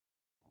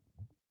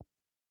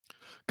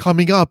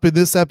Coming up in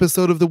this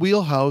episode of The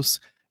Wheelhouse,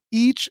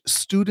 each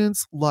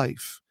student's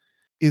life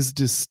is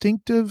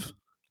distinctive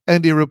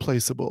and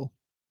irreplaceable.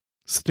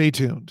 Stay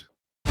tuned.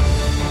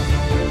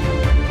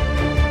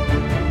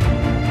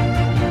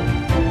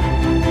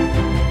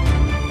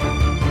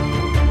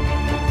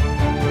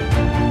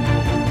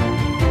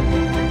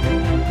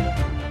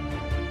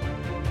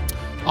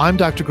 I'm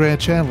Dr. Grant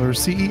Chandler,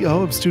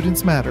 CEO of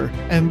Students Matter,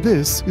 and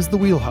this is The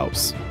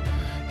Wheelhouse.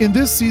 In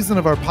this season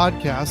of our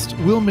podcast,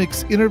 we'll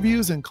mix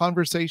interviews and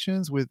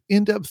conversations with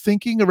in-depth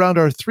thinking around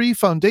our three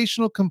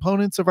foundational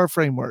components of our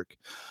framework: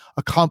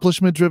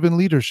 accomplishment-driven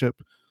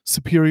leadership,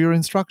 superior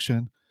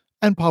instruction,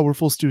 and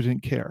powerful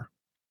student care.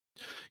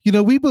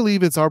 We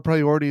believe it's our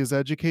priority as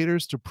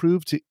educators to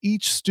prove to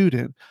each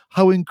student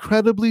how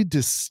incredibly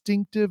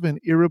distinctive and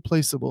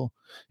irreplaceable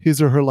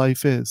his or her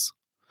life is.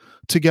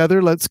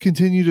 Together, let's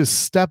continue to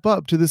step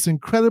up to this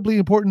incredibly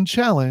important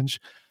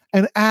challenge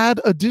and add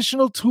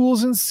additional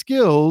tools and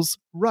skills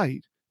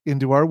right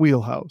into our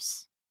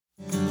wheelhouse.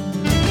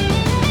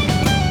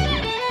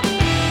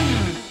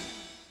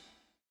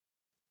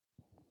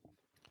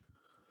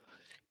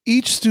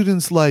 Each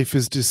student's life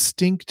is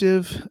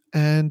distinctive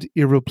and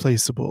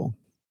irreplaceable.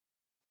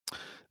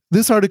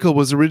 This article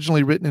was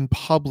originally written and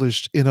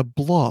published in a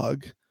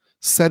blog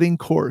setting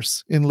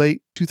course in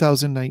late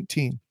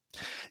 2019.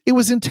 It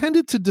was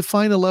intended to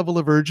define a level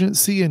of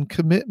urgency and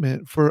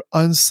commitment for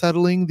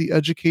unsettling the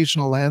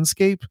educational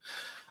landscape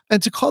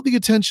and to call the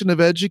attention of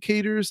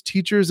educators,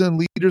 teachers,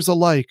 and leaders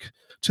alike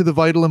to the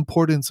vital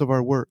importance of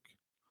our work.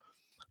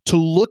 To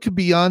look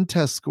beyond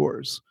test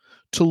scores,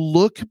 to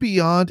look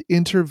beyond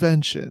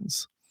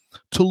interventions,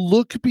 to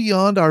look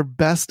beyond our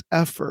best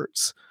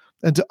efforts,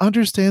 and to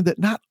understand that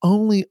not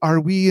only are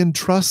we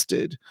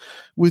entrusted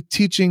with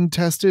teaching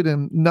tested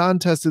and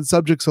non-tested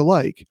subjects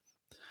alike,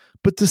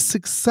 but the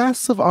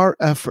success of our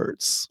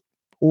efforts,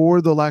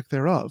 or the lack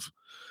thereof,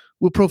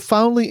 will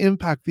profoundly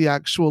impact the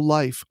actual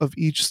life of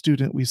each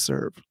student we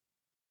serve.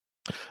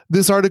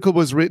 This article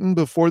was written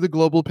before the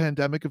global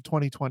pandemic of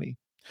 2020.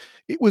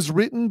 It was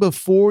written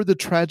before the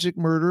tragic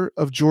murder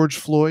of George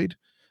Floyd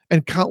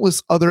and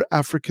countless other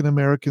African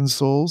American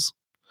souls.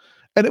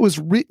 And it was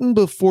written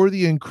before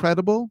the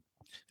incredible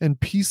and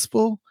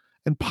peaceful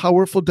and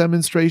powerful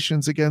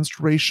demonstrations against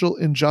racial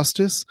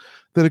injustice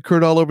that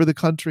occurred all over the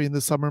country in the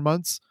summer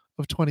months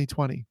of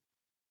 2020.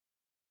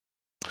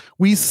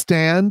 We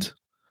stand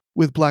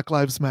with Black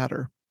Lives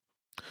Matter.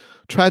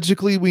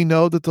 Tragically, we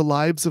know that the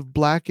lives of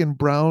Black and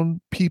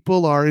Brown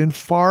people are in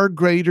far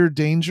greater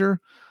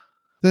danger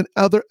than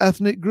other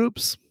ethnic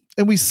groups,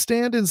 and we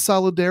stand in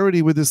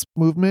solidarity with this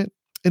movement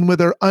and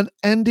with our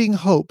unending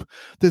hope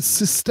that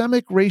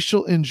systemic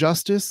racial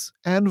injustice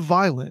and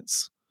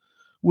violence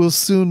will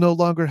soon no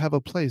longer have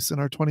a place in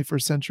our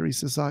 21st century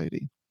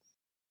society.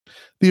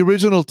 The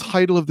original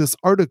title of this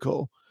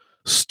article,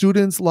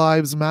 Students'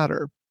 Lives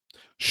Matter,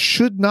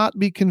 should not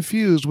be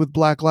confused with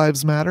Black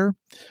Lives Matter,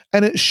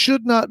 and it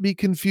should not be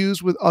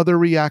confused with other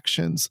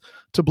reactions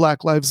to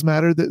Black Lives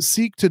Matter that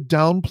seek to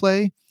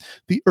downplay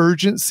the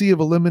urgency of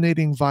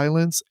eliminating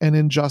violence and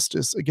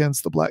injustice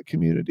against the Black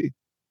community.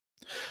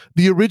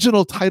 The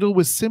original title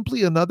was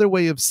simply another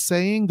way of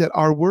saying that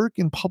our work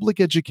in public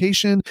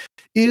education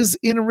is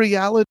in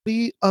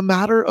reality a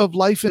matter of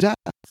life and death.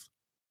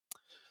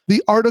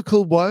 The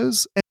article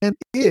was and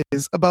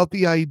is about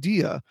the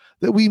idea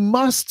that we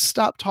must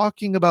stop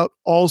talking about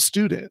all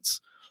students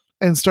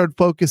and start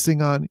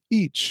focusing on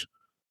each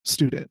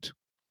student.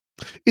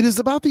 It is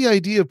about the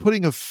idea of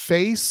putting a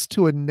face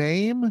to a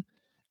name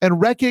and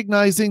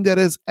recognizing that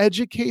as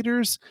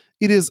educators,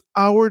 it is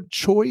our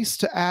choice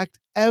to act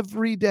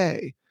every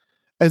day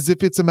as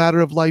if it's a matter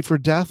of life or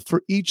death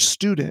for each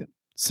student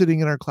sitting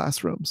in our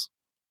classrooms.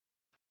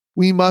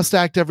 We must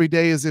act every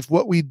day as if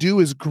what we do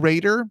is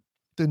greater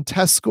than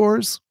test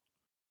scores,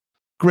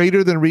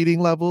 greater than reading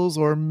levels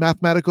or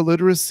mathematical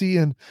literacy,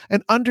 and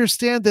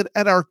understand that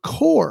at our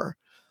core,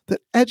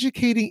 that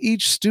educating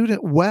each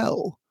student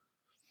well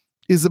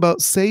is about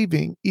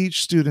saving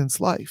each student's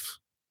life.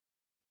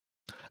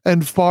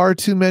 And far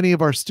too many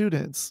of our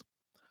students,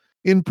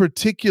 in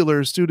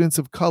particular students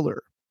of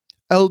color,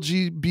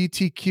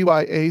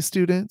 LGBTQIA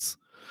students,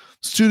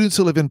 students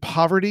who live in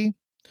poverty,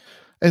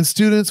 and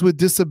students with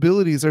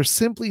disabilities are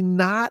simply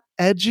not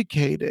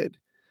educated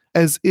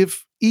as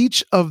if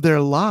each of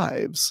their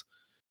lives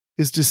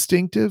is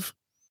distinctive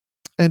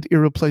and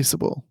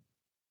irreplaceable.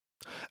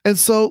 And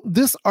so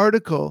this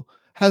article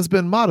has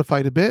been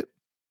modified a bit.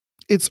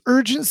 Its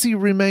urgency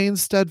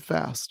remains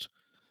steadfast,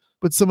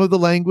 but some of the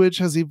language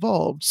has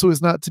evolved so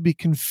as not to be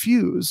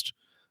confused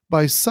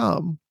by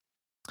some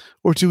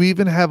or to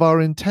even have our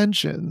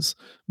intentions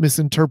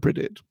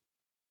misinterpreted.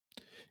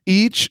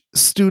 Each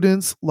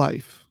student's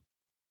life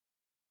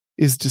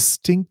is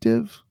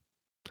distinctive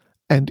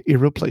and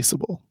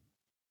irreplaceable.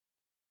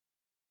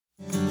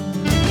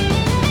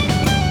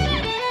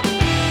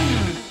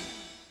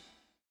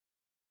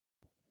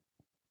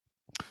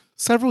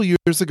 Several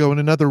years ago in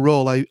another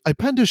role, I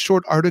penned a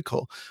short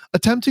article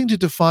attempting to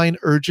define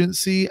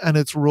urgency and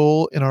its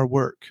role in our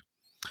work.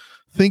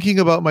 Thinking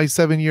about my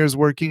 7 years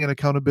working in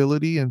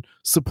accountability and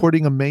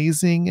supporting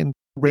amazing and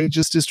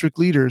courageous district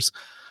leaders,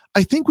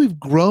 I think we've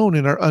grown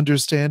in our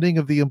understanding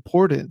of the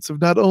importance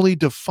of not only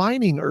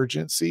defining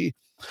urgency,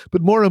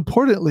 but more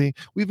importantly,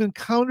 we've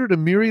encountered a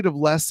myriad of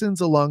lessons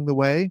along the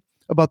way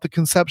about the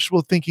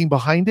conceptual thinking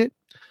behind it,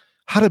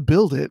 how to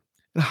build it,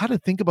 and how to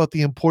think about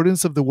the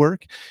importance of the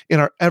work in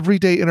our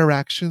everyday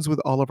interactions with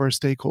all of our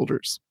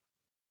stakeholders.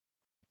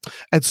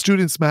 At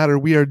Students Matter,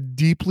 we are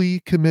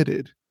deeply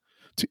committed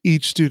to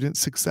each student's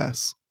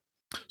success.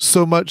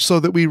 So much so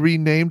that we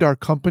renamed our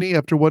company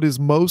after what is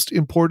most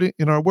important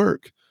in our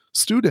work: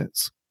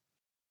 students.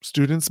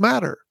 Students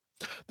matter.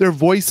 Their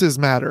voices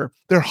matter.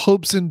 Their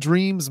hopes and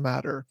dreams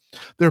matter.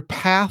 Their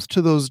path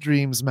to those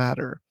dreams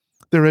matter.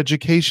 Their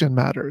education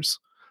matters.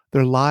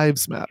 Their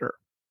lives matter.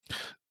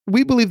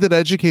 We believe that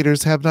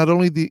educators have not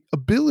only the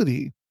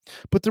ability,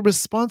 but the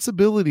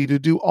responsibility to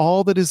do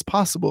all that is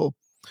possible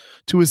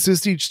to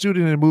assist each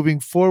student in moving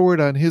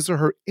forward on his or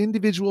her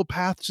individual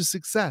path to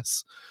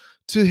success,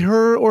 to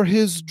her or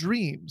his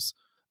dreams,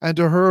 and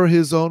to her or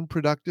his own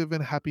productive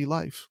and happy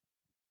life.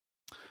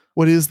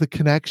 What is the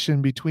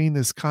connection between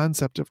this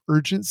concept of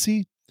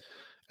urgency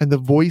and the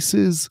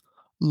voices,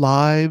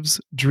 lives,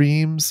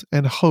 dreams,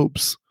 and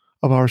hopes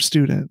of our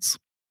students?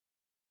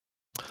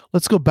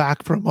 Let's go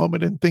back for a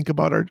moment and think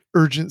about our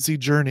urgency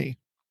journey.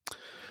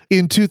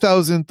 In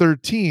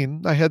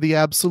 2013, I had the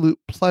absolute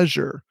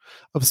pleasure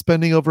of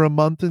spending over a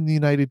month in the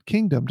United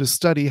Kingdom to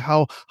study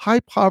how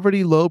high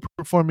poverty, low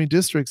performing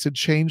districts had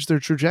changed their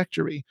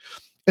trajectory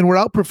and were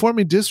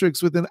outperforming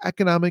districts with an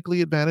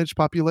economically advantaged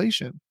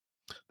population.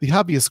 The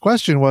obvious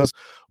question was,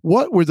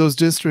 what were those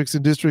districts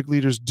and district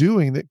leaders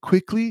doing that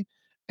quickly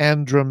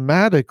and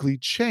dramatically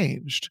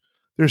changed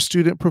their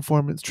student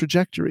performance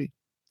trajectory?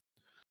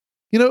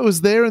 It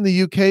was there in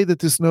the UK that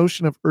this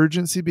notion of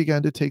urgency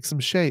began to take some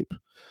shape.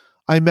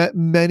 I met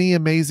many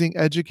amazing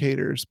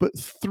educators, but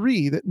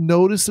three that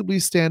noticeably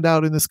stand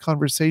out in this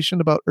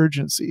conversation about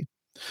urgency.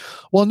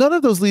 While none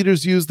of those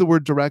leaders used the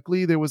word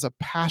directly, there was a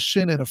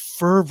passion and a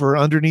fervor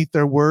underneath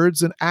their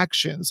words and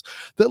actions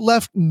that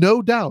left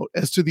no doubt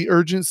as to the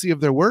urgency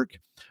of their work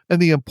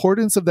and the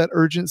importance of that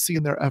urgency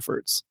in their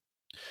efforts.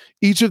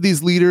 Each of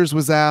these leaders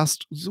was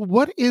asked,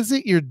 "What is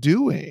it you're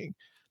doing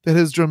that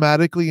has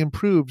dramatically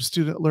improved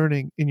student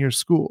learning in your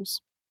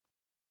schools?"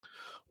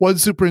 One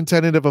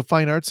superintendent of a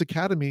fine arts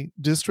academy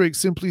district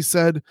simply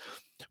said,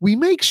 "We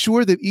make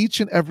sure that each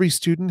and every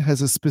student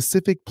has a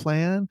specific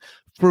plan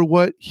for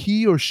what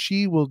he or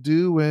she will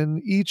do when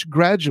each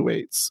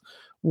graduates.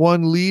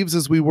 One leaves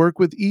as we work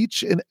with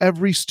each and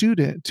every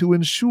student to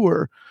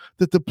ensure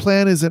that the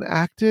plan is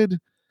enacted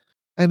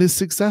and is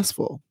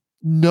successful.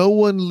 No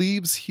one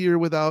leaves here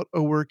without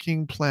a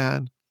working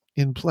plan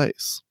in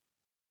place."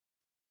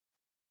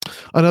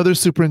 Another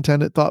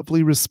superintendent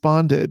thoughtfully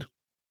responded,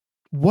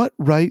 "What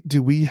right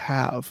do we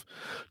have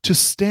to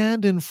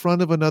stand in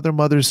front of another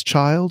mother's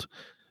child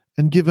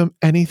and give him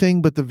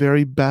anything but the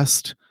very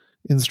best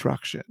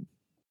instruction?"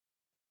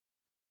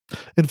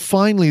 And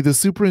finally, the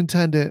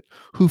superintendent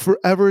who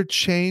forever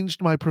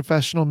changed my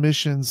professional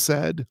mission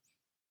said,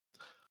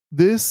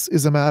 "This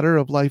is a matter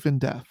of life and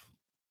death.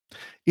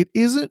 It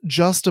isn't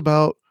just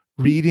about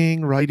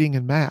reading, writing,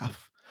 and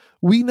math.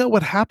 We know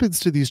what happens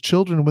to these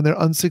children when they're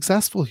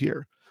unsuccessful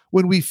here,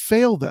 when we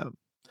fail them,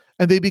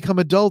 and they become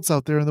adults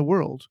out there in the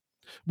world.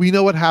 We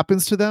know what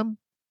happens to them.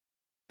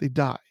 They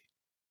die.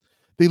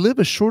 They live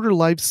a shorter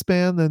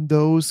lifespan than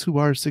those who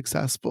are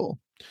successful.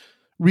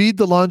 Read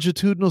the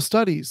longitudinal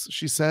studies,"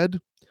 she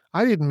said.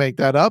 "I didn't make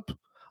that up.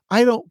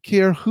 I don't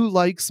care who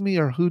likes me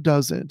or who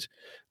doesn't.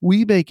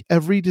 We make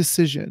every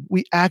decision.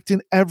 We act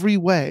in every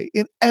way,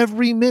 in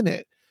every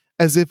minute,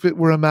 as if it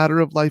were a matter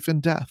of life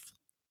and death,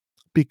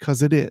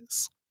 because it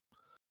is.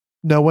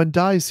 No one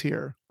dies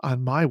here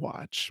on my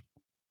watch."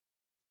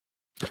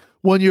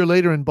 1 year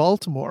later in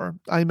Baltimore,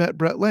 I met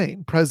Brett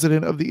Lane,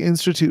 president of the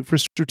Institute for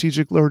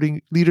Strategic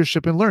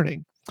Leadership and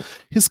Learning.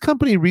 His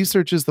company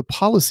researches the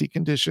policy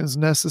conditions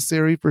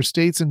necessary for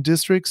states and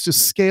districts to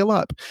scale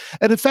up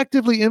and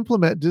effectively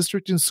implement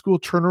district and school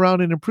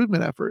turnaround and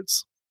improvement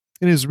efforts.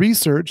 In his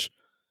research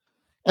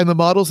and the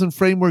models and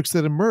frameworks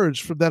that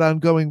emerge from that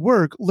ongoing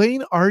work,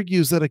 Lane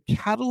argues that a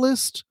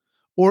catalyst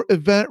or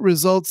event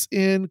results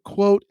in,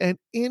 quote, "an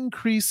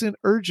increase in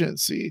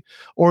urgency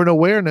or an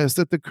awareness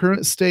that the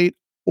current state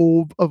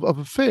of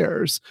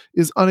affairs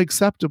is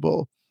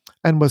unacceptable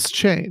and must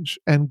change,"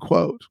 end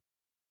quote.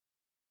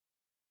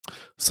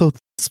 So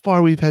thus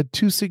far, we've had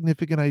two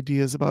significant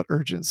ideas about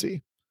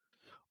urgency.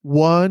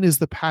 One is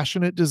the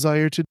passionate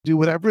desire to do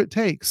whatever it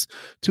takes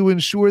to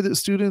ensure that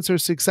students are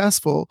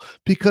successful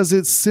because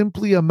it's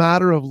simply a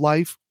matter of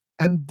life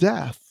and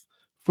death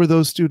for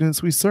those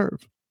students we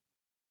serve.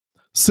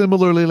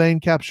 Similarly, Lane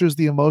captures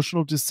the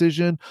emotional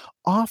decision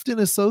often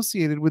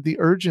associated with the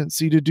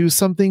urgency to do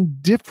something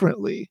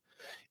differently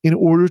in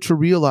order to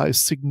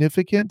realize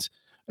significant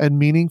and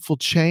meaningful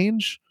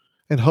change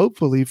and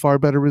hopefully far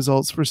better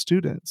results for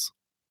students.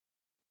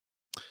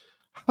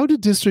 How do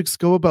districts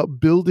go about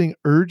building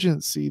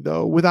urgency,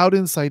 though, without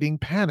inciting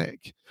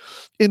panic?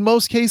 In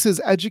most cases,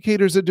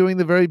 educators are doing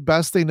the very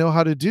best they know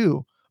how to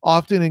do,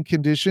 often in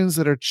conditions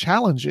that are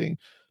challenging,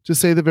 to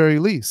say the very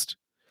least.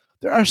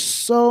 There are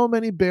so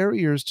many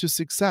barriers to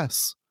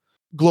success: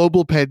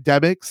 global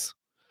pandemics,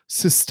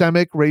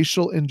 systemic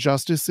racial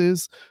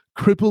injustices,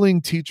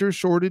 crippling teacher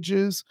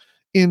shortages,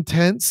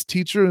 intense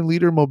teacher and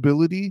leader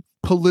mobility,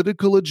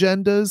 political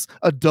agendas,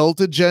 adult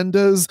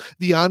agendas,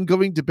 the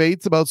ongoing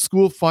debates about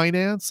school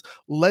finance,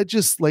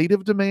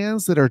 legislative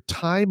demands that are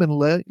time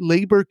and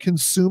labor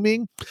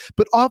consuming,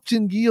 but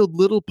often yield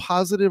little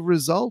positive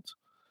result.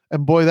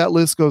 And boy, that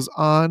list goes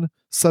on,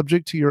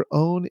 subject to your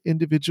own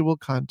individual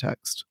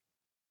context.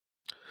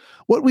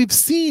 What we've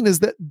seen is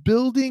that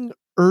building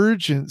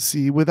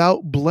urgency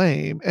without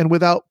blame and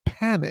without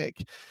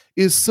panic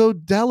is so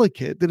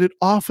delicate that it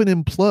often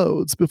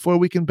implodes before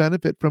we can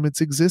benefit from its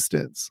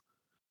existence.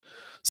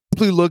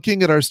 Simply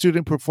looking at our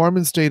student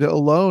performance data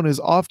alone is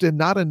often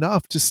not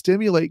enough to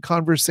stimulate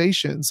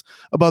conversations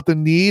about the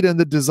need and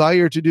the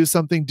desire to do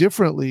something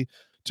differently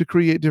to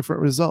create different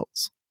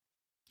results.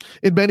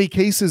 In many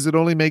cases, it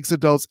only makes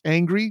adults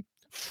angry,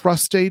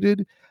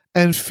 frustrated,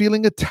 and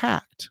feeling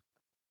attacked.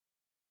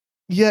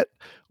 Yet,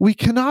 we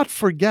cannot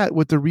forget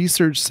what the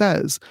research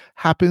says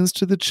happens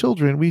to the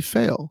children we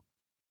fail.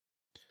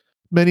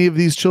 Many of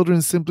these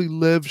children simply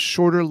live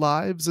shorter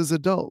lives as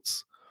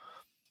adults.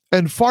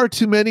 And far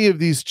too many of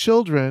these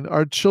children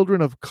are children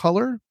of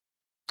color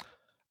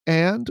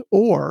and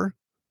or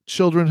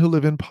children who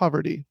live in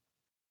poverty.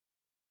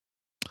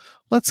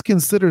 Let's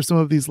consider some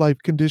of these life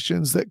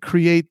conditions that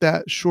create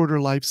that shorter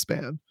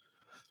lifespan: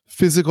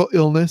 physical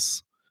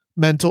illness,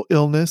 mental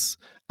illness,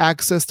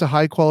 access to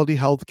high quality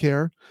health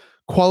care,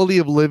 quality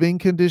of living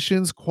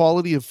conditions,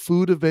 quality of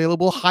food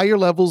available, higher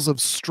levels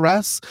of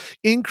stress,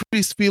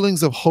 increased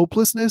feelings of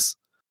hopelessness,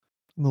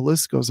 and the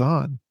list goes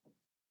on.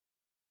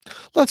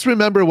 Let's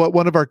remember what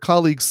one of our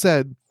colleagues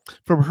said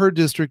from her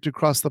district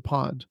across the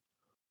pond.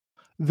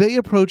 They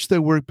approach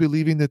their work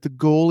believing that the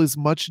goal is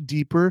much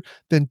deeper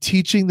than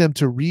teaching them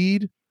to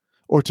read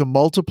or to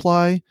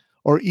multiply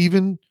or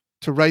even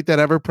to write that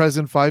ever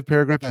present 5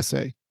 paragraph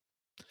essay.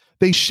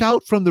 They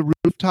shout from the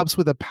rooftops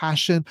with a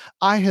passion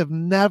I have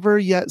never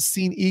yet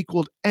seen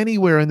equaled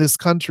anywhere in this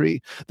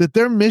country that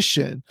their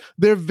mission,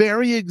 their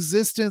very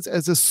existence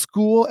as a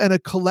school and a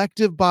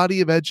collective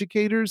body of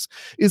educators,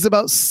 is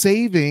about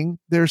saving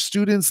their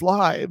students'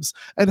 lives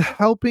and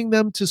helping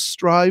them to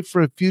strive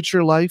for a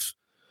future life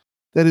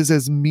that is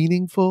as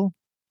meaningful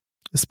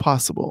as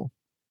possible.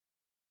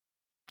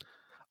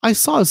 I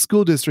saw a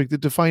school district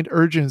that defined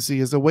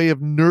urgency as a way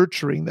of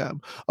nurturing them,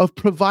 of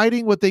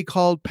providing what they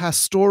called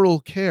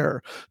pastoral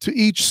care to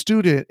each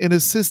student in a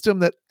system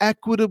that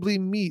equitably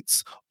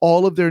meets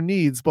all of their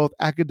needs, both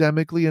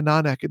academically and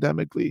non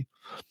academically.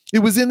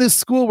 It was in this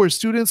school where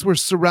students were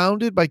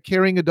surrounded by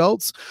caring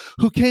adults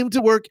who came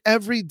to work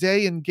every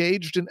day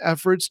engaged in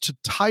efforts to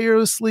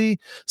tirelessly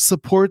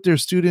support their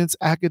students'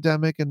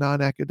 academic and non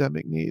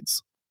academic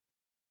needs.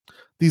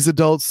 These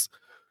adults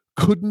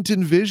couldn't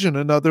envision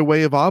another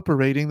way of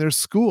operating their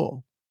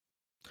school.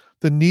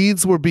 The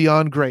needs were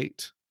beyond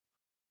great.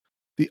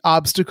 The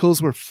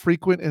obstacles were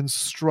frequent and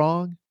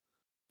strong.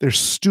 Their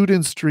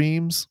students'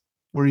 dreams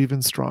were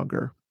even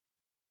stronger.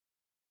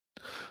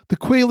 The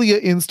Qualia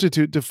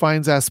Institute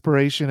defines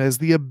aspiration as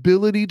the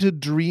ability to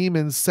dream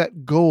and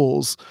set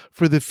goals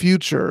for the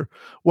future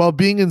while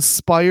being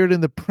inspired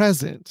in the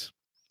present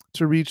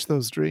to reach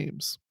those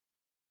dreams.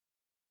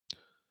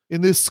 In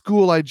this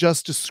school I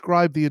just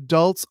described, the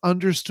adults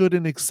understood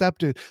and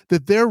accepted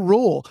that their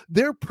role,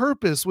 their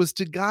purpose was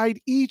to guide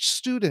each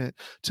student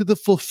to the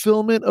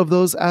fulfillment of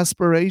those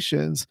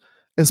aspirations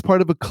as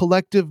part of a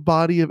collective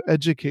body of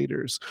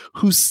educators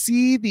who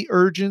see the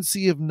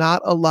urgency of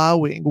not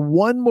allowing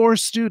one more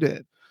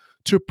student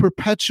to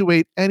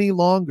perpetuate any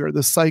longer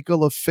the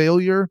cycle of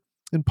failure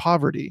and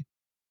poverty.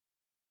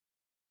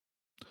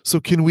 So,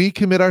 can we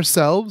commit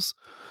ourselves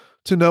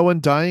to no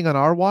one dying on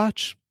our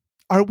watch?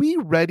 Are we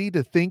ready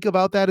to think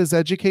about that as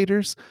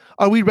educators?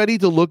 Are we ready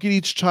to look at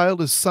each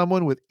child as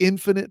someone with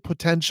infinite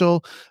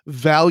potential,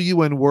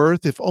 value, and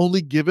worth if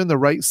only given the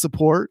right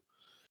support,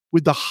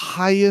 with the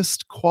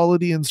highest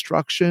quality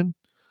instruction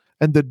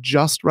and the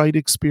just right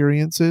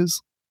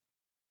experiences?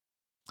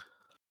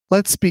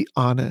 Let's be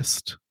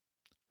honest.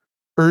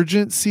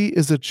 Urgency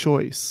is a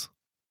choice.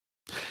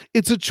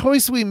 It's a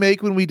choice we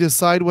make when we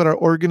decide what our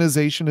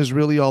organization is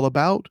really all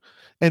about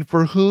and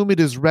for whom it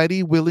is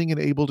ready, willing, and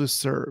able to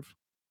serve.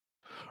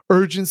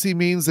 Urgency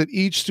means that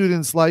each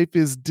student's life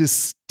is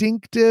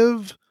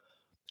distinctive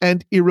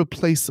and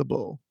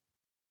irreplaceable,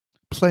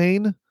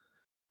 plain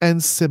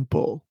and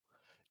simple.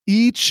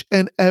 Each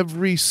and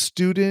every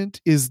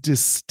student is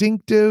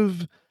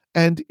distinctive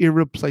and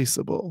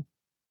irreplaceable.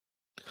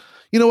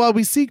 While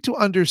we seek to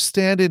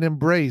understand and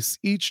embrace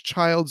each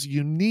child's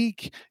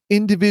unique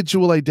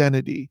individual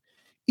identity,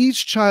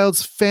 each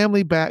child's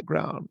family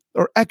background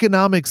or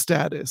economic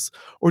status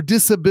or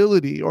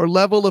disability or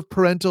level of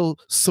parental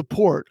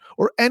support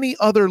or any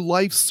other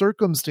life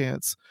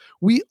circumstance,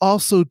 we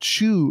also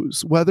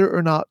choose whether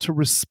or not to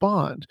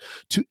respond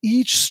to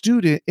each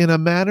student in a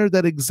manner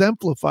that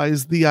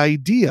exemplifies the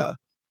idea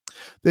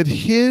that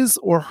his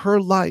or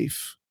her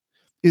life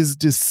is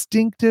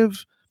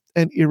distinctive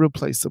and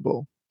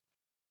irreplaceable.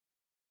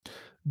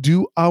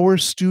 Do our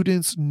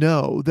students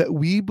know that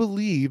we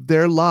believe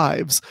their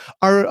lives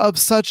are of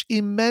such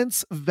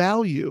immense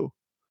value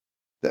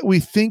that we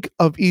think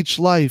of each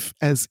life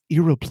as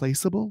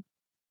irreplaceable?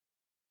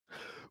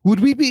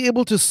 Would we be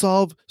able to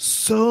solve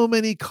so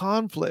many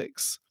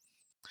conflicts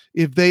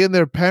if they and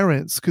their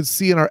parents could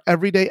see in our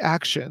everyday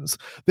actions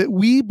that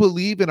we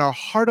believe in our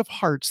heart of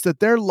hearts that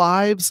their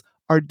lives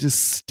are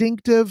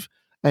distinctive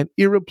and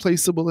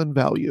irreplaceable in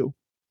value?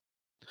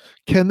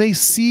 Can they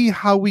see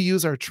how we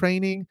use our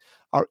training,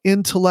 our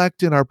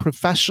intellect, and our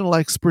professional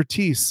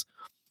expertise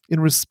in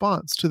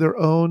response to their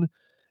own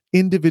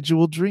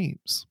individual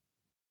dreams?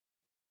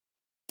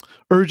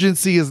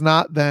 Urgency is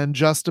not then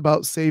just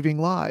about saving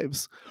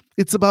lives.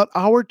 It's about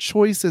our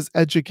choice as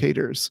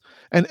educators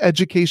and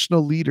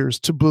educational leaders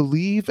to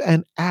believe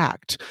and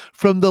act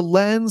from the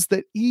lens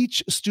that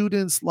each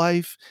student's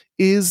life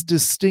is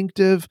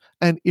distinctive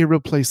and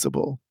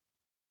irreplaceable.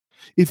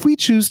 If we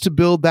choose to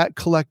build that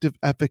collective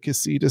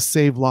efficacy to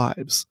save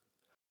lives,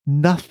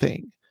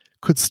 nothing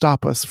could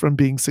stop us from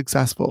being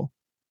successful.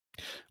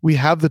 We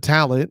have the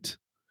talent.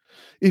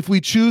 If we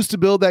choose to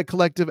build that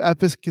collective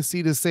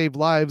efficacy to save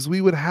lives,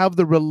 we would have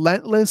the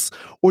relentless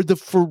or the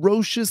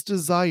ferocious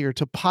desire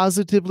to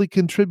positively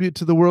contribute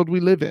to the world we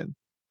live in,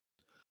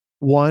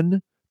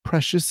 one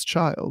precious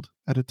child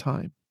at a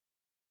time.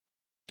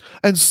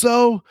 And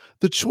so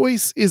the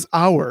choice is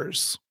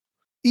ours.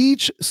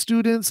 Each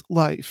student's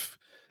life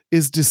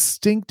is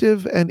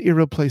distinctive and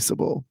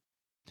irreplaceable.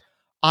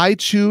 I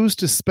choose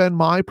to spend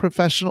my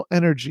professional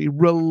energy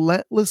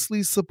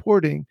relentlessly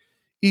supporting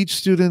each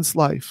student's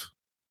life,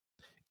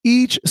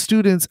 each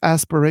student's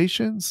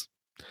aspirations,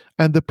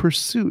 and the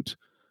pursuit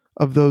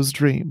of those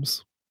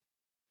dreams.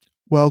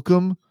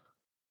 Welcome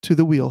to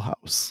the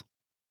wheelhouse.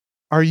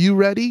 Are you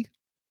ready?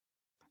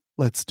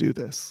 Let's do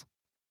this.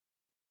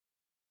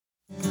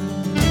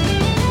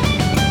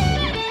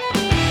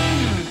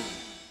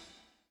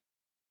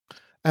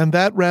 And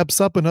that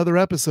wraps up another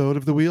episode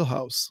of The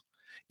Wheelhouse.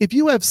 If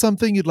you have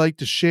something you'd like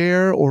to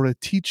share or a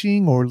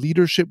teaching or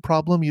leadership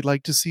problem you'd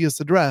like to see us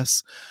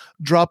address,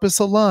 drop us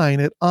a line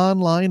at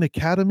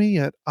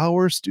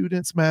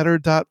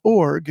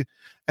onlineacademy@ourstudentsmatter.org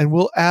and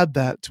we'll add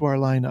that to our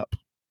lineup.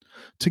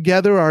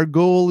 Together, our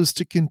goal is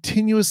to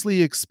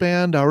continuously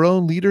expand our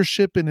own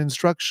leadership and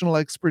instructional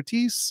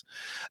expertise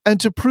and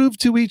to prove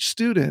to each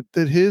student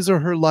that his or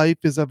her life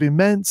is of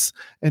immense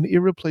and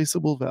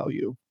irreplaceable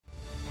value.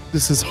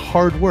 This is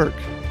hard work,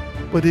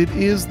 but it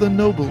is the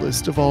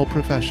noblest of all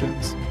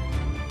professions.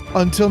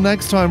 Until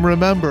next time,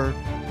 remember,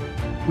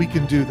 we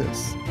can do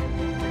this.